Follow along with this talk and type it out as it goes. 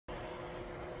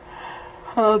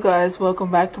Hello guys, welcome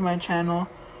back to my channel.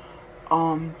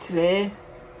 Today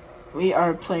we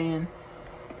are playing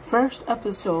first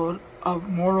episode of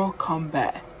Mortal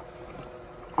Kombat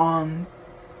on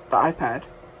the iPad.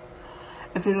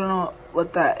 If you don't know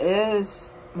what that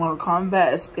is, Mortal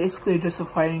Kombat is basically just a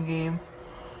fighting game,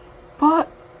 but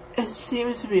it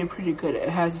seems to be pretty good. It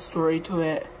has a story to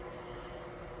it.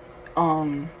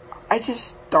 I just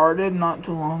started not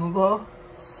too long ago,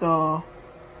 so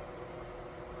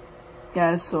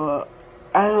yeah, so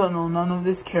I don't know none of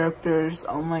these characters.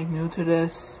 I'm like new to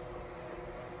this.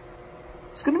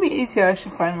 It's gonna be easy to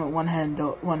actually find with one hand,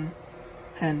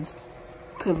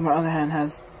 because my other hand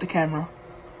has the camera.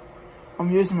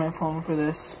 I'm using my phone for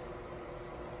this.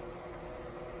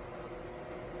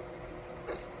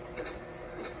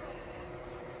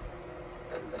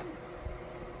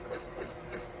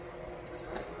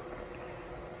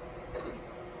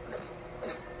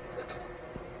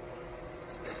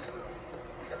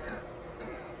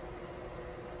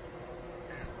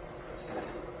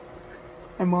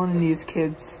 I'm owning these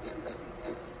kids.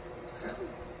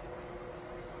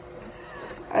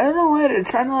 I don't know why they're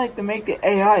trying to make the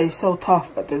AI so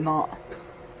tough, but they're not.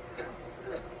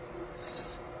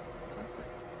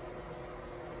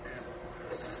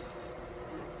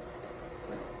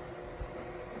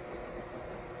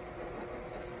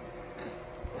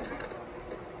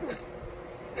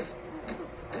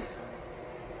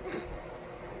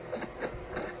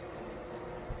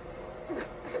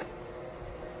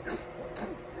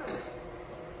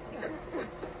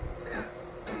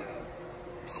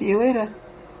 See you later.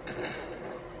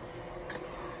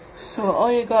 So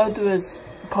all you gotta do is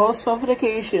post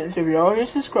notifications. If you're already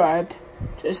subscribed,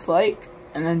 just like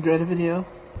and enjoy the video.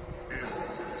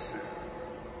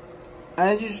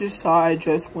 As you just saw, I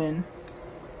just win.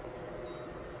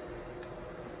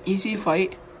 Easy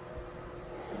fight.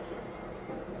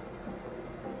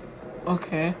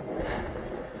 Okay.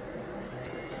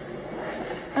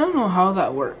 I don't know how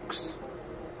that works.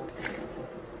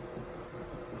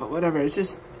 But whatever, it's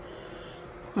just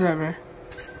whatever.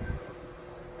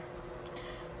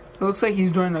 It looks like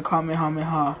he's doing a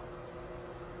Kamehameha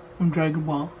from Dragon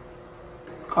Ball.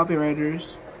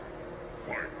 Copywriters.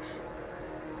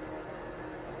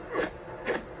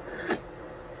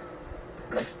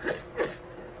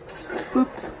 Boop.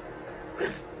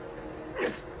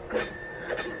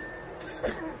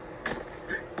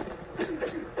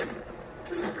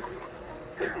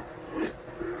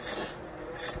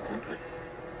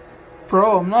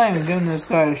 Bro, I'm not even giving this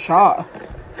guy a shot.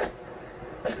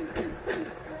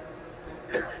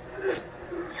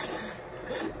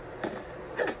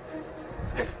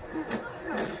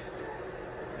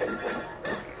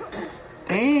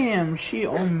 Damn, she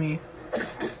owned me.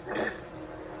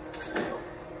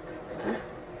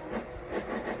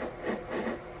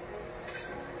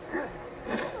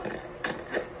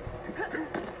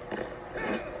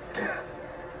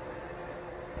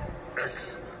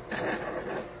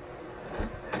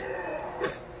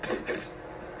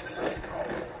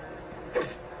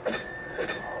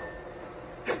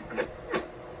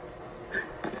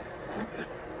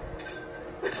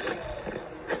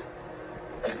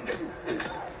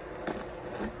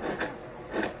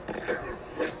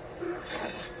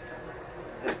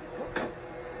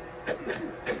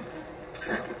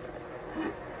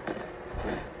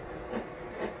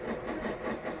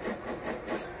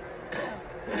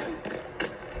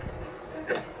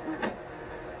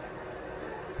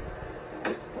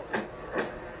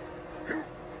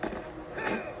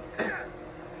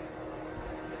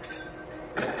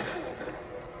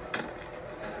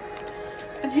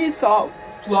 He thought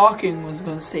blocking was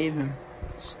gonna save him.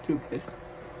 Stupid.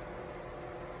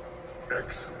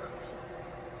 Excellent.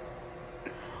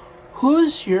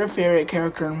 Who's your favorite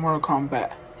character in Mortal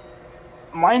Kombat?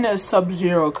 Mine is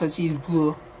Sub-Zero because he's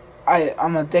blue.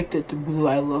 I'm addicted to blue.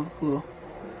 I love blue.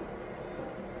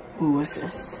 Who is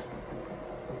this?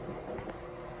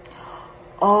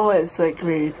 Oh, it's like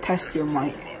where you test your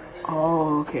might.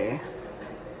 Oh, okay.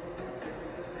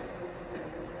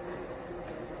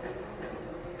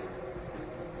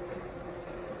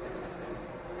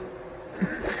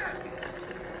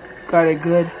 Got it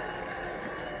good.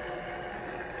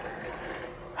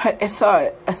 I thought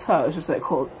it was just like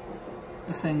hold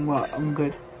the thing, but I'm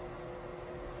good.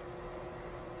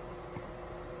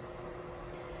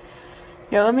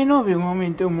 Yeah, let me know if you want me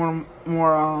to do more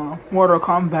Mortal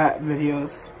Kombat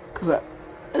videos, cause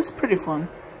it's pretty fun.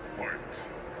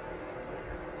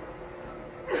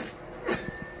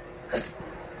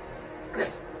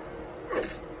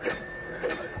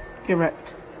 Get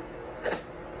wrecked.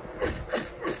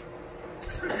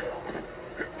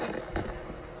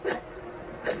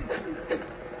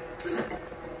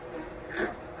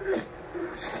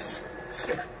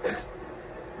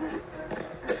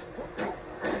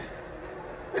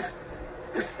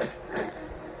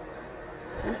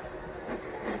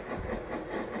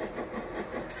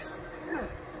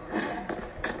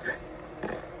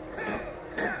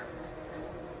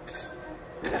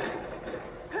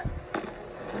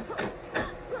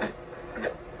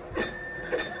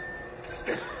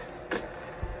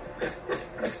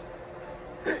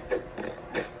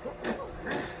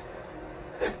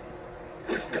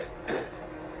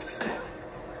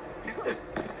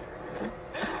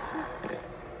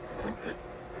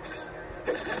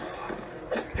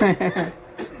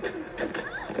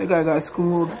 That guy got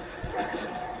schooled.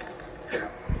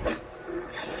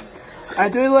 I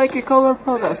do like your color,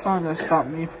 bro. That's not gonna stop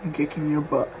me from kicking your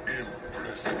butt.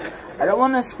 I don't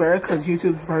want to swear because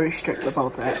YouTube's very strict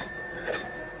about that.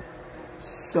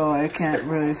 So I can't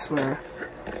really swear.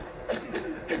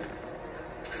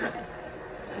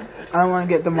 I don't want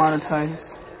to get demonetized.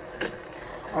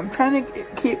 I'm trying to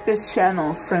keep this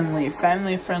channel friendly,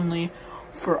 family friendly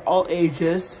for all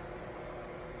ages.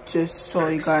 Just so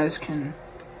you guys can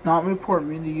not report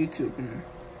me to YouTube and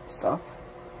stuff.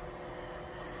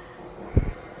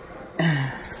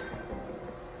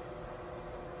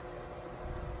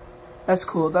 That's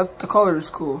cool. The color is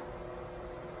cool.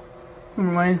 It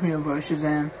reminds me of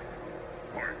Shazam.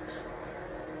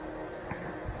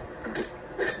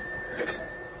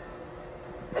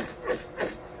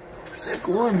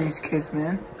 Schooling these kids,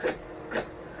 man.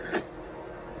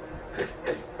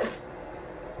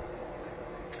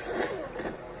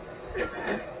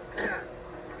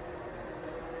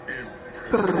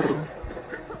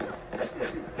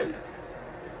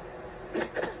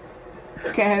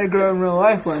 Can't hit a girl in real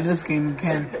life, but in this game you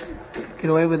can get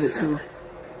away with it too.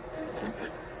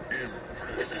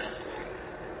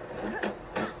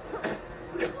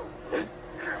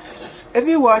 If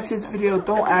you watch this video,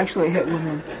 don't actually hit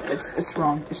women. It's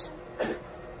wrong.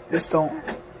 Just don't.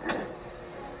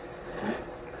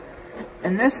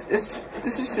 And this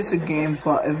is just a game,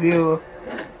 but if you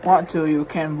want to, you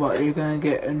can, but you're gonna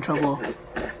get in trouble.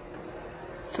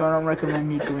 So I don't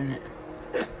recommend you doing it.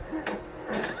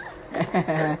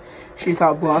 She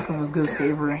thought blocking was gonna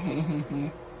save her.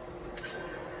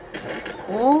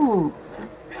 Oh.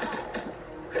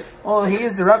 Oh, he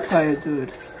is a reptile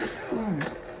dude.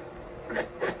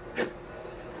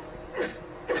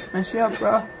 Nice job,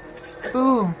 bro.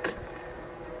 Boom.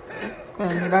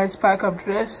 Gonna need ice pack after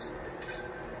this.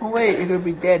 Oh wait, you're gonna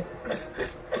be dead.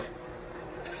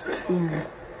 Boom.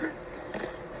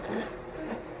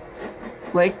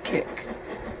 Leg kick.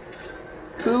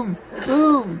 Boom.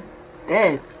 Boom.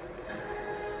 Dead.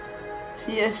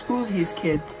 See, I schooled these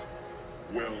kids.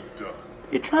 Well done.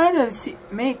 You're trying to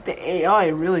make the AI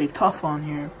really tough on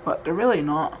here, but they're really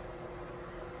not.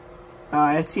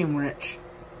 I seem rich.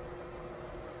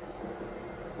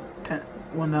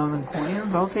 1,000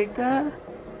 coins, I'll take that.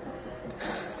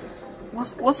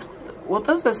 What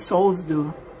does the souls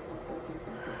do?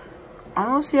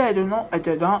 Honestly, I do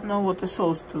not know what the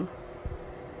souls do.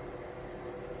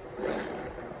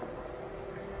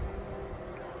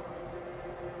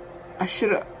 I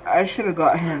should have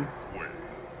got him.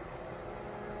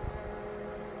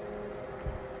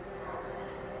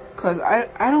 Cause I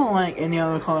don't like any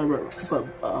other color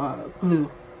but blue.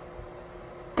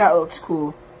 That looks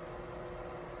cool.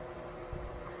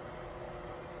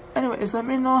 Anyways, let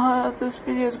me know how this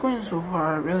video is going so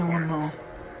far. I really want to know.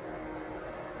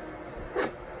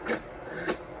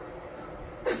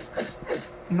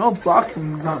 You know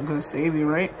blocking's not gonna save you,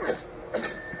 right?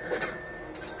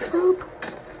 Boop.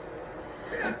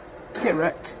 Get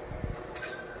wrecked.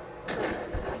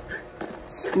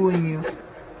 Schooling you.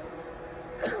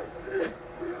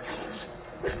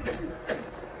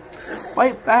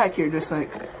 Fight back, you're just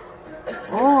like,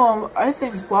 oh, I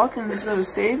think blocking is gonna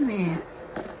save me.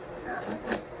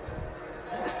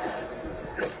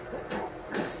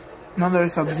 Another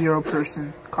Sub-Zero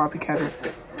person, copycatter.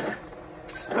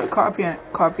 But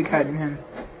copycatting him.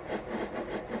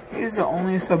 He's the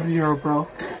only Sub-Zero, bro.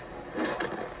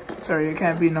 Sorry, it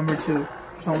can't be number 2.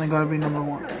 It's only gotta be number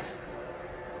 1.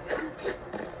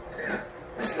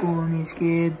 Schooling these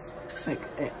kids like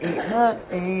it ain't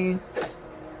nothing.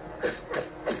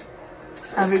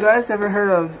 Have you guys ever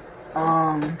heard of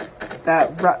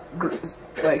that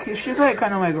like she's like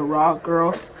kind of like a rock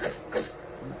girl?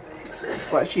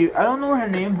 But I don't know her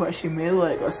name, but she made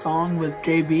like a song with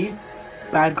JB,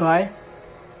 Bad Guy.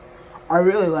 I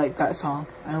really like that song.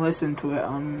 I listened to it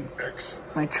on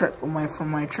my trip, from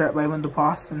my trip. I went to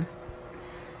Boston.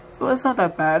 It was not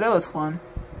that bad. It was fun.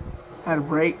 I had a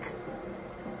break,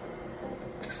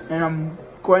 and I'm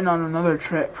going on another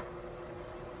trip.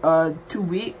 2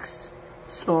 weeks,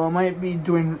 so I might be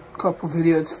doing a couple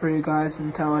videos for you guys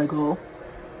until I go.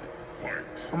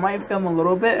 I might film a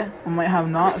little bit, I might have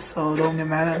not, so don't get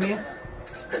mad at me.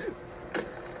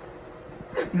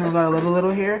 You know, gotta live a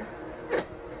little here.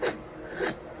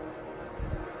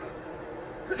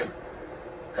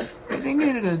 What do you think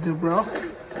you're gonna do, bro?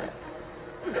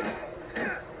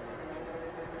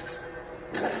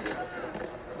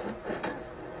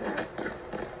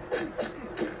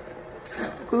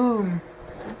 Boom.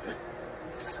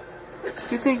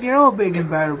 You think you're all big and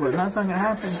better, but that's not gonna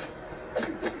happen.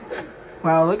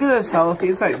 Wow, look at his health.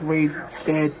 He's like way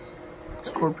Dead.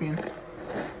 Scorpion.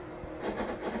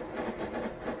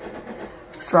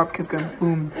 Drop kick him.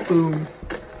 Boom, boom.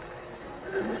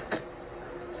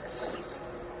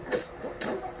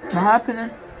 Not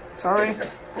happening. Sorry.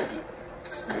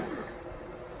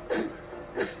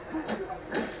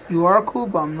 You are cool,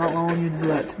 but I'm not allowing you to do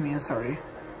that to me. I'm sorry.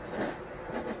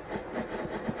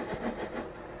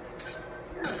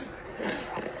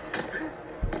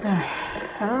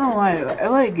 I don't know why. I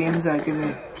like games that give me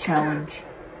a challenge.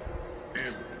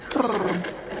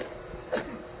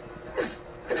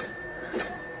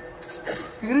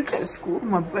 You're gonna get schooled,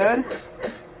 my bad.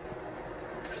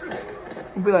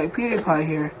 We'll be like PewDiePie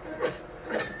here.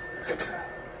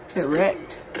 Get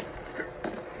wrecked.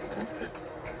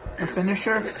 The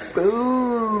finisher.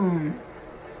 Boom.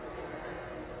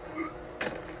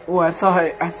 Oh, I thought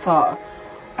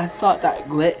that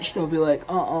glitched. It'll be like,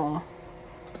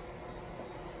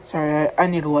 Sorry, I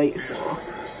need light, so.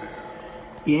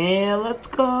 Yeah, let's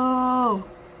go.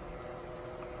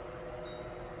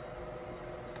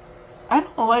 I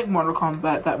don't like Mortal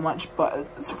Kombat that much, but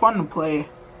it's fun to play.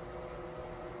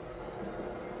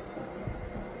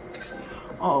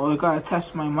 Oh, I gotta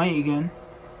test my mic again.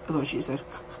 That's what she said.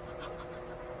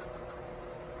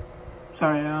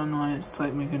 Sorry, I don't know. I just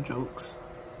like making jokes.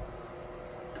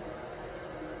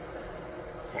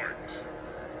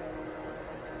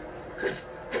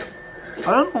 I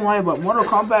don't know why, but Mortal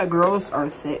Kombat girls are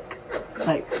thick.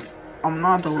 Like, I'm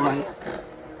not gonna lie.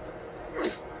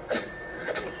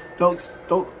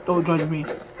 Don't judge me.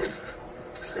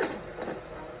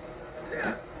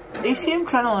 They seem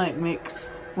trying to like make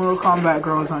Mortal Kombat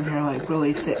girls on here like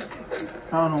really thick.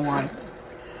 I don't know why.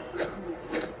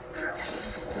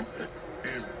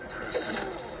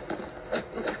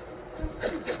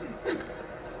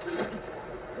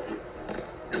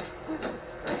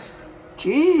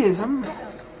 Jeez,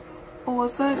 oh,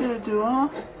 what's that gonna do, huh?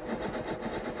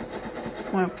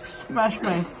 I'm gonna smash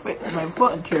my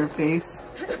foot into your face.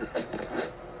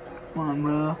 Come on,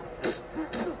 bro.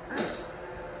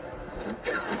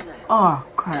 Oh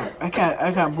crap! I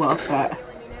can't block that.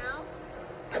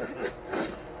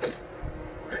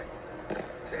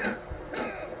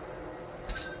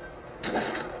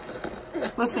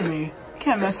 Listen to me. You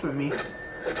can't mess with me.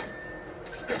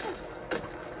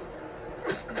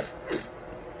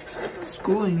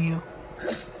 Schooling you.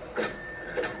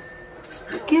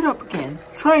 Get up again.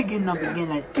 Try getting up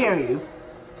again. I dare you.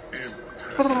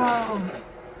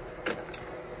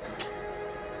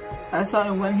 I saw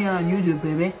it went here on YouTube,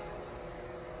 baby.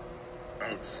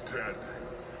 Outstanding.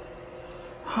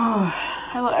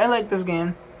 I like this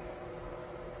game.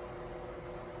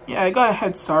 Yeah, I got a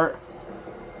head start.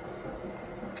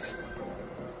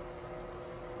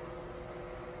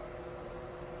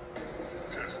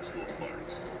 Test your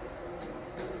might.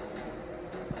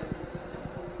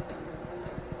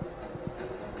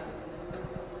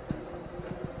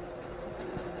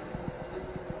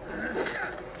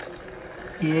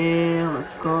 Yeah,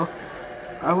 let's go.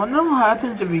 I wonder what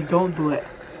happens if we don't do it.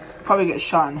 Probably get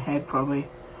shot in the head, probably.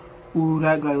 Ooh,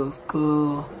 that guy looks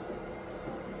cool.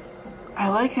 I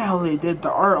like how they did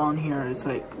the art on here. It's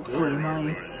like really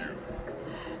nice.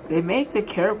 They make the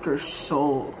characters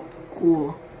so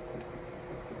cool.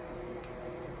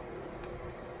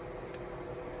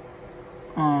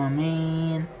 Oh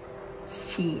man.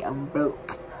 I'm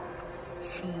broke.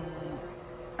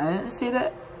 I didn't say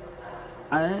that.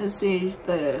 I didn't say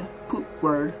the poop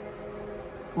word.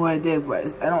 Well, I did, but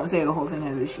I don't say the whole thing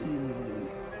as a she.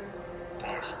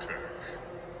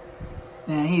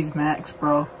 Yeah, he's max,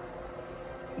 bro.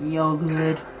 Yo,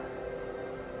 good.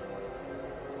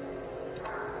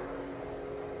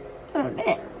 What on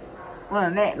that? What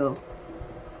on that, though?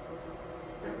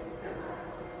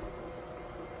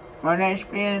 What that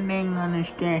spinning on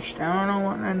this test? I don't know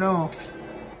what to know.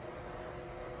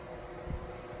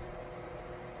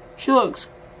 She looks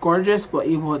gorgeous, but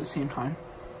evil at the same time.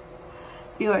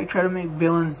 You like try to make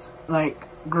villains, like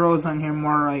girls on here,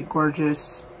 more like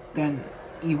gorgeous than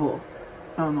evil.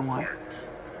 I don't know why.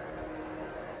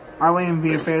 I wouldn't even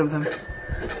be afraid of them.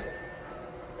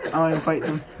 I wouldn't fight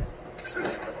them.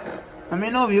 Let me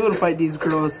know if you would fight these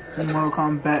girls in Mortal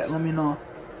Kombat. Let me know.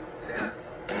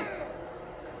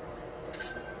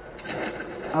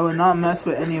 I would not mess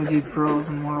with any of these girls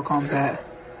in Mortal Kombat.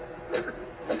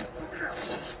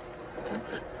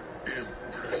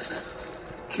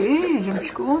 Jeez, I'm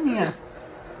schooling you.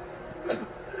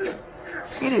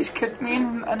 He just kicked me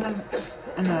in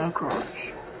the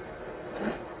crotch.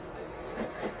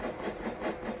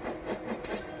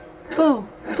 Boom,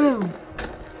 boom,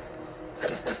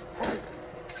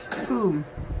 boom.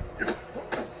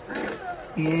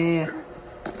 Yeah.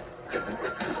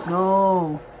 No.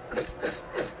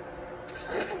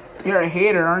 You're a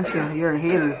hater, aren't you? You're a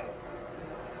hater.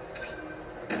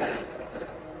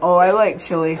 Oh, I like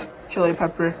Chili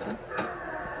Pepper.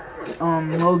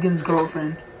 Logan's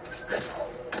girlfriend.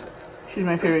 She's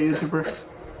my favorite YouTuber.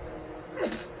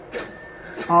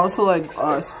 I also like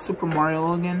Super Mario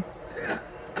Logan.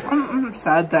 I'm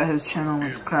sad that his channel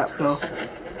went to crap though.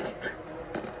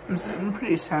 I'm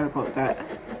pretty sad about that.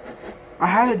 I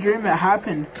had a dream it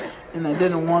happened, and I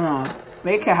didn't want to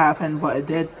make it happen, but it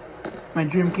did. My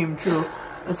dream came true.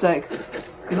 It's like,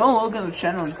 you know, Logan's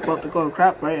channel is about to go to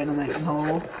crap, right? And I'm like,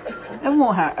 no, it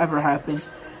won't ever happen.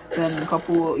 Then a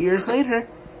couple years later,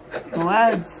 no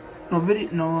ads, no video,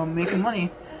 no making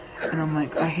money, and I'm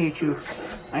like, I hate you.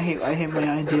 I hate my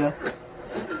idea.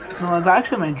 No, it's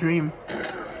actually my dream.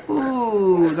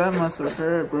 Ooh, that must have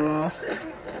hurt, bro.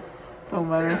 Don't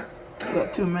matter. You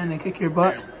got 2 men to kick your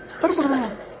butt.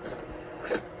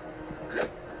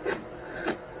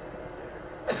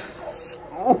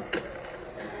 Oh.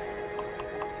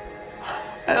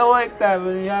 I don't like that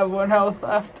when you have 1 health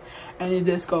left and you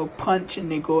just go punch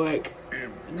and they go like,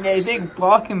 yeah, I think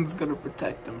blocking's gonna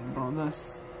protect them, bro.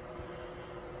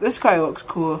 This guy looks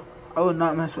cool. I would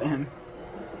not mess with him.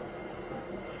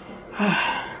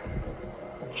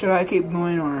 Should I keep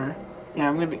going or? Yeah,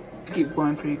 I'm gonna keep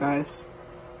going for you guys.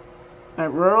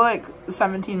 Alright, we're like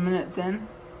 17 minutes in.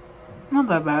 Not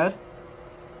that bad.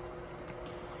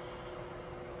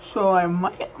 So I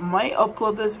might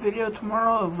upload this video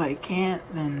tomorrow. If I can't,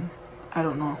 then I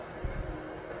don't know.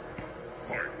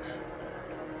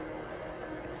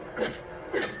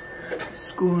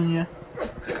 Schooling ya.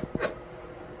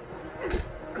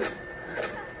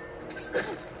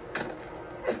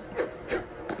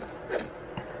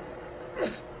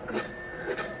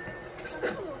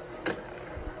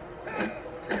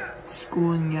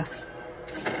 Schooling ya.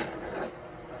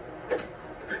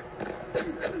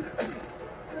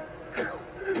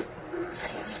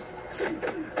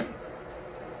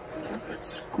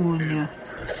 Schooling ya.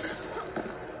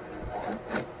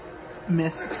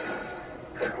 Missed.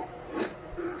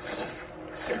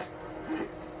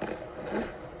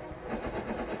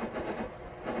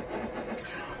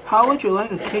 How would you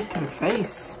like a kick to the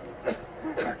face?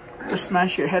 Or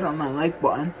smash your head on that like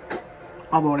button?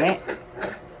 How about that?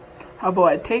 How about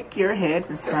I take your head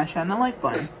and smash it on the like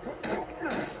button?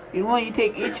 You know what? You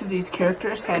take each of these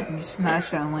characters' head and you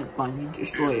smash it on the like button. You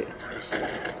destroy it.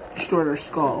 Destroy their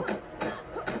skull.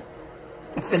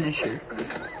 A finisher.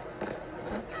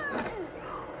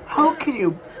 How can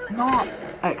you not,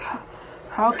 like,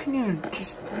 how can you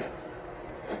just,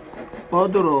 well,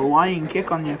 do the lying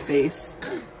kick on your face?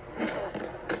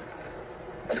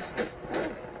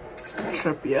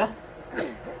 Trip ya?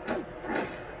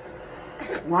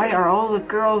 Why are all the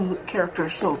girl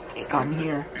characters so thick on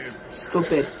here?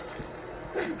 Stupid.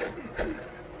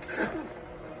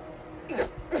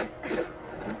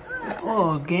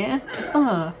 Oh, again?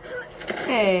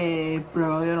 Hey,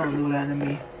 bro, you don't do that to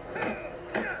me.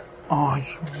 Oh,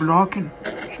 she's blocking.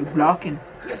 She's blocking.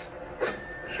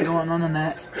 She don't want none of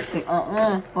that. She's like,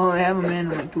 oh, I have a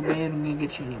man. I'm like, too bad. I'm gonna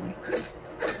get you anyway.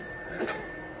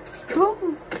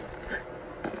 Ooh.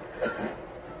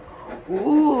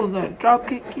 Ooh, that drop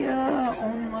kick, yeah.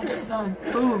 Only like it's done.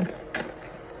 Boom.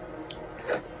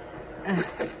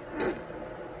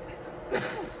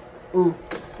 Ooh.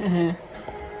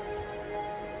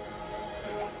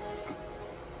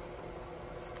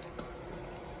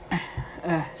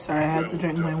 Sorry, I had to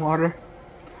drink my water.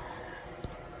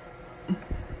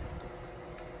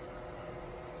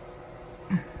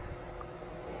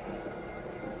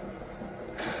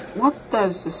 What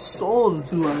does the souls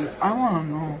do? I wanna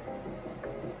know.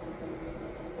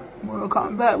 Mortal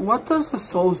Kombat, what does the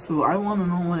souls do? I wanna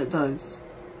know what it does.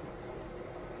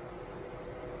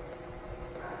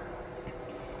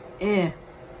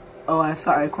 Oh, I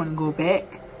thought I couldn't go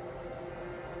back.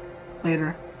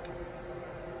 Later.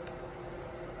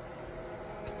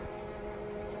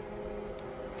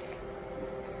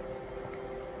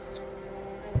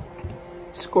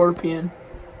 Scorpion.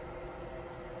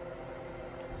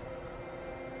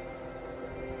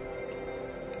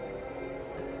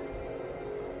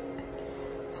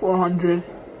 $400.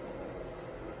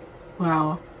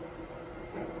 Wow.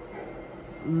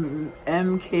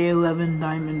 MK11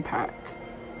 Diamond Pack.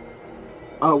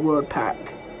 World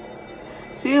Pack.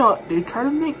 So, you know, they try to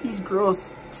make these girls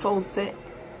so thick.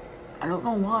 I don't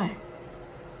know why.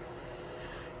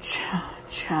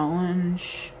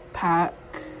 Challenge Pack.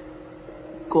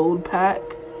 Gold Pack.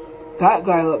 That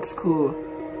guy looks cool.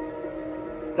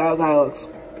 That guy looks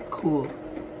cool.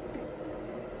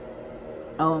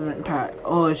 Element Pack.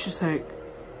 Oh, it's just like,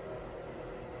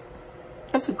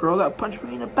 that's a girl that punched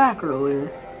me in the back earlier.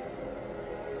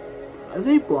 Is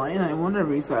he blind? I wonder if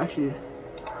he's actually...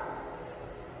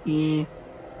 Yeah.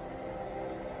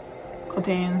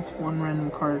 Contains one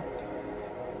random card.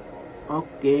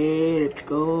 Okay, let's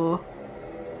go.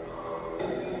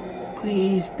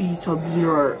 Please be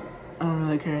Sub-Zero. I don't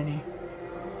really care any.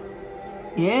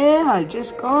 Yeah, I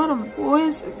just got him,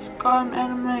 boys. It's got him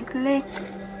out of my click.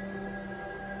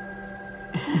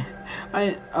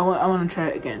 I want to try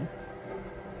it again.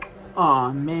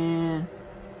 Aw, man.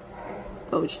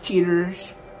 Those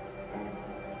cheaters.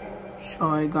 So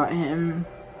I got him.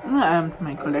 I'm gonna add him to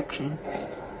my collection.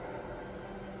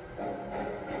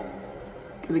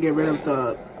 Gotta get rid of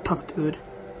the tough dude.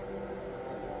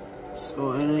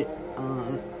 So I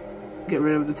get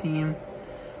rid of the team.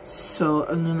 So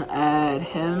I'm gonna add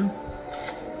him.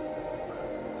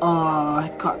 Oh,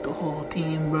 I got the whole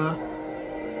team, bro.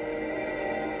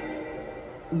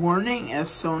 Warning: if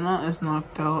Sona is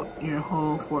knocked out,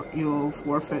 you'll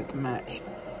forfeit the match.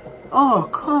 Oh,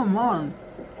 come on.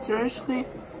 Seriously?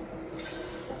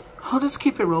 I'll just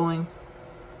keep it rolling.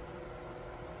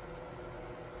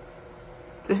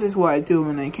 This is what I do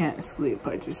when I can't sleep.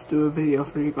 I just do a video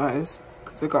for you guys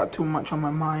because I got too much on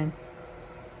my mind.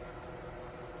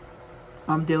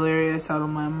 I'm delirious out of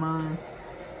my mind.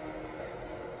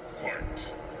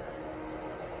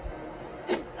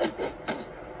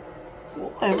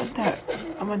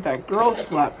 I meant that girl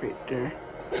slap right there.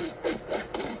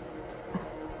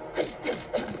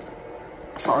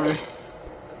 Sorry.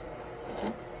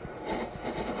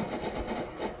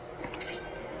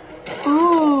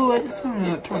 Ooh, I just went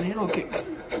in a tornado kick.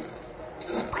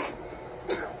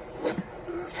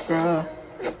 Bruh.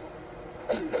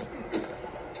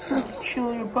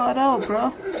 Chill your butt out,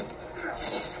 bruh.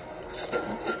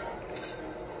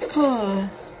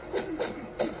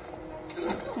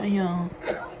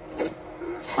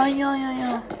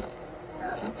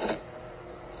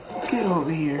 Get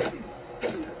over here.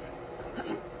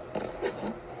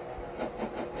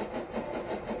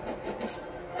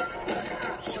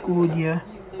 Schooled ya.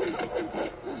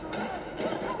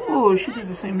 Oh, she did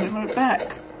the same thing right back.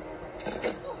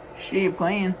 She ain't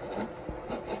playing.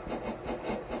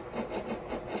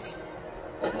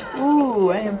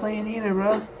 Ooh, I ain't playing either,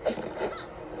 bro.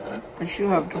 But you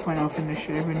have to find out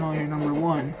finisher even though you're number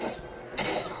 1.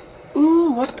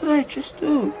 Ooh, what did I just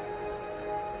do?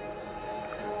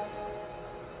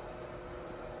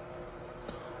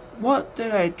 What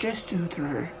did I just do to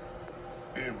her?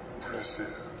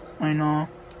 Impressive. I know.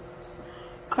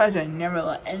 Cause I never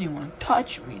let anyone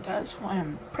touch me. That's why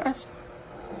I'm impressive.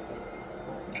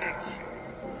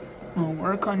 Well,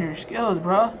 work on your skills,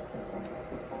 bro.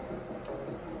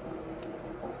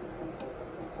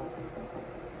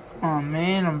 Oh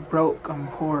man, I'm broke. I'm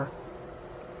poor.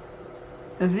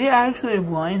 Is he actually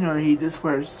blind or he just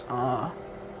wears a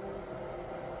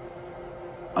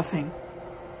thing?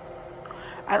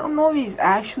 I don't know if he's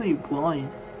actually blind.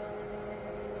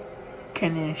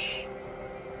 Kanish.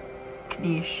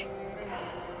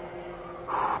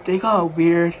 They got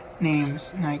weird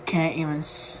names and I can't even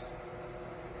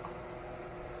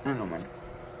I don't know, man.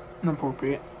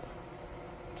 Inappropriate.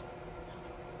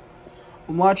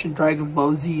 I'm watching Dragon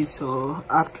Ball Z, so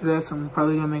after this I'm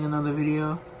probably gonna make another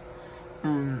video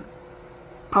and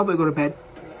probably go to bed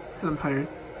because I'm tired.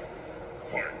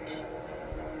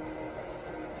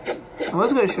 I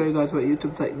was gonna show you guys what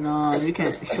YouTube's like. Nah, you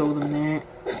can't show them that.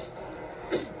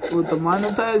 With the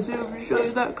monetize it, if you show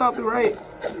you that copyright.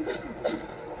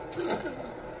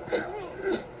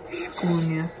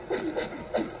 Screwing ya.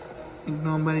 Like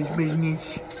nobody's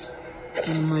business.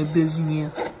 In my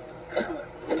business.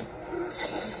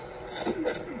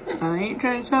 I ain't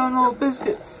trying to sell no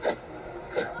biscuits.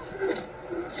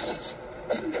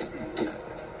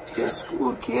 Get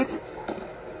schooled, kid.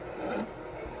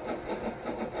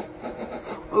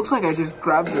 Looks like I just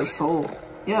grabbed their soul.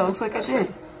 Yeah, looks like I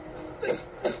did.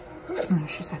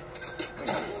 She said.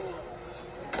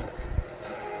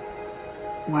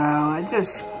 Wow, I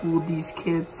just schooled these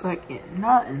kids like it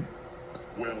nothing.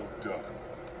 Well done.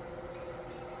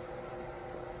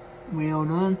 Well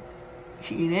done.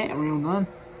 She ain't real done.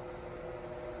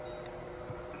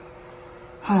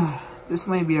 This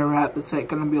might be a wrap. It's like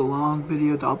gonna be a long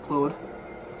video to upload.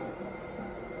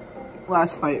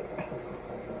 Last fight.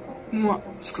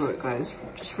 Screw it, guys.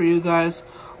 Just for you guys,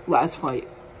 last fight.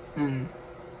 And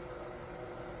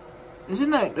isn't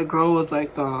that the girl with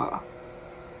like the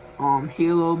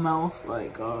halo mouth,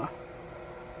 like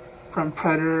from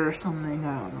Predator or something?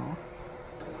 I don't know.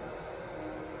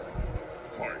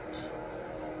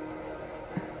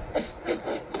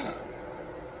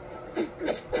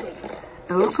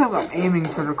 It looks like I'm aiming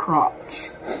for the crotch,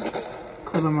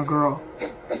 cause I'm a girl.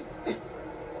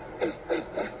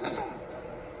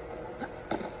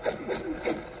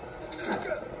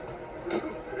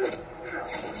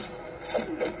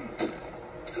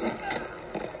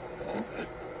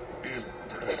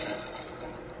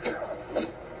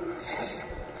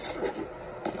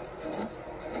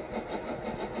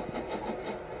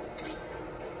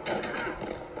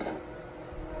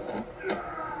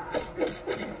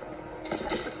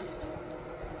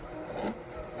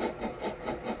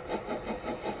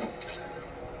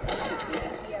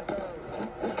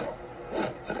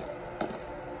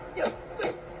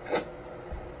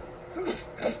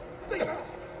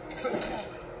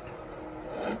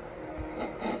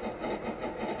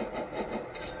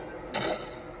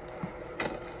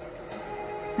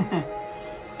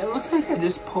 It looks like I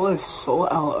just pulled his soul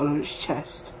out of his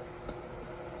chest.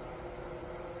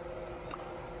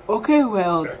 Okay,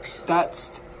 well,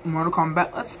 that's Mortal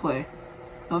Kombat Let's Play.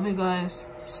 Love you guys.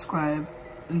 Subscribe.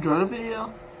 Enjoy the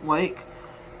video. Like.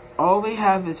 All we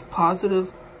have is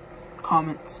positive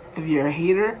comments. If you're a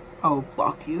hater, I'll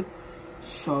block you.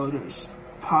 So there's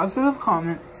positive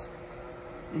comments.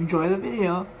 Enjoy the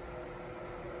video.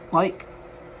 Like.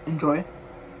 Enjoy.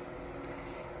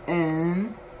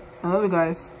 And I love you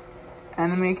guys.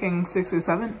 Anime King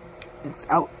 667. It's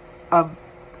out of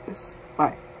this.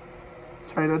 Bye.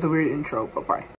 Sorry, that was a weird intro, but bye.